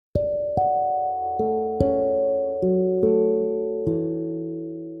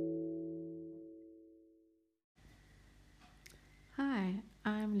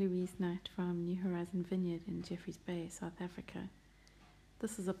Horizon Vineyard in Jeffreys Bay, South Africa.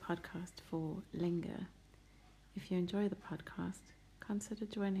 This is a podcast for Linger. If you enjoy the podcast, consider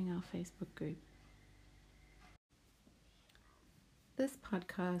joining our Facebook group. This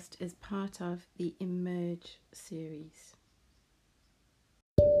podcast is part of the Emerge series.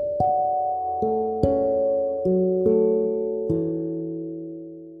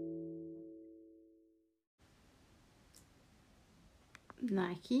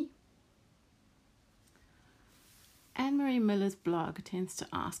 Nike. Anne-Marie Miller's blog tends to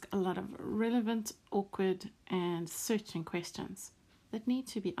ask a lot of relevant, awkward, and searching questions that need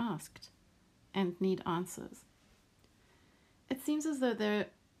to be asked and need answers. It seems as though there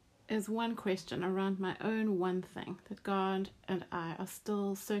is one question around my own one thing that God and I are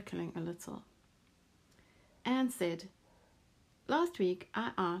still circling a little. Anne said, "Last week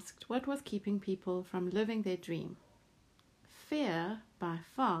I asked what was keeping people from living their dream. Fear, by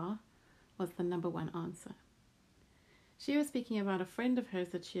far, was the number one answer." She was speaking about a friend of hers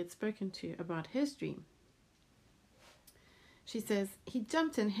that she had spoken to about his dream. She says, he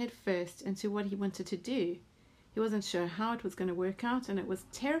jumped in head first into what he wanted to do. He wasn't sure how it was going to work out and it was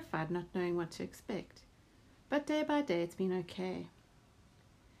terrified not knowing what to expect. But day by day it's been okay.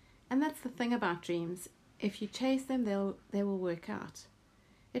 And that's the thing about dreams. If you chase them, they will work out.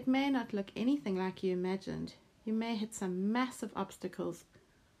 It may not look anything like you imagined. You may hit some massive obstacles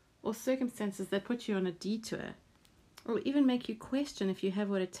or circumstances that put you on a detour, or even make you question if you have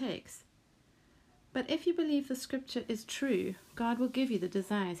what it takes. But if you believe the scripture is true, God will give you the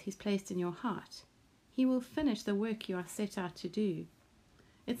desires He's placed in your heart. He will finish the work you are set out to do.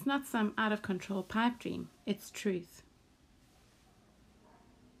 It's not some out-of-control pipe dream, it's truth.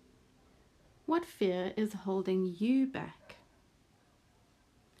 What fear is holding you back?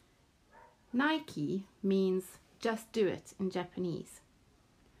 Nike means just do it in Japanese.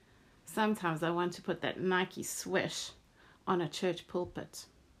 Sometimes I want to put that Nike swish on a church pulpit.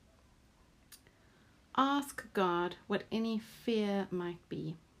 Ask God what any fear might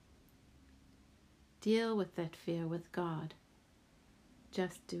be. Deal with that fear with God.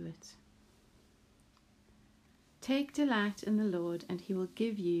 Just do it. Take delight in the Lord, and He will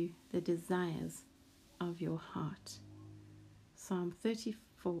give you the desires of your heart. Psalm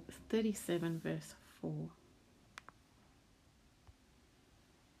 37, verse 4.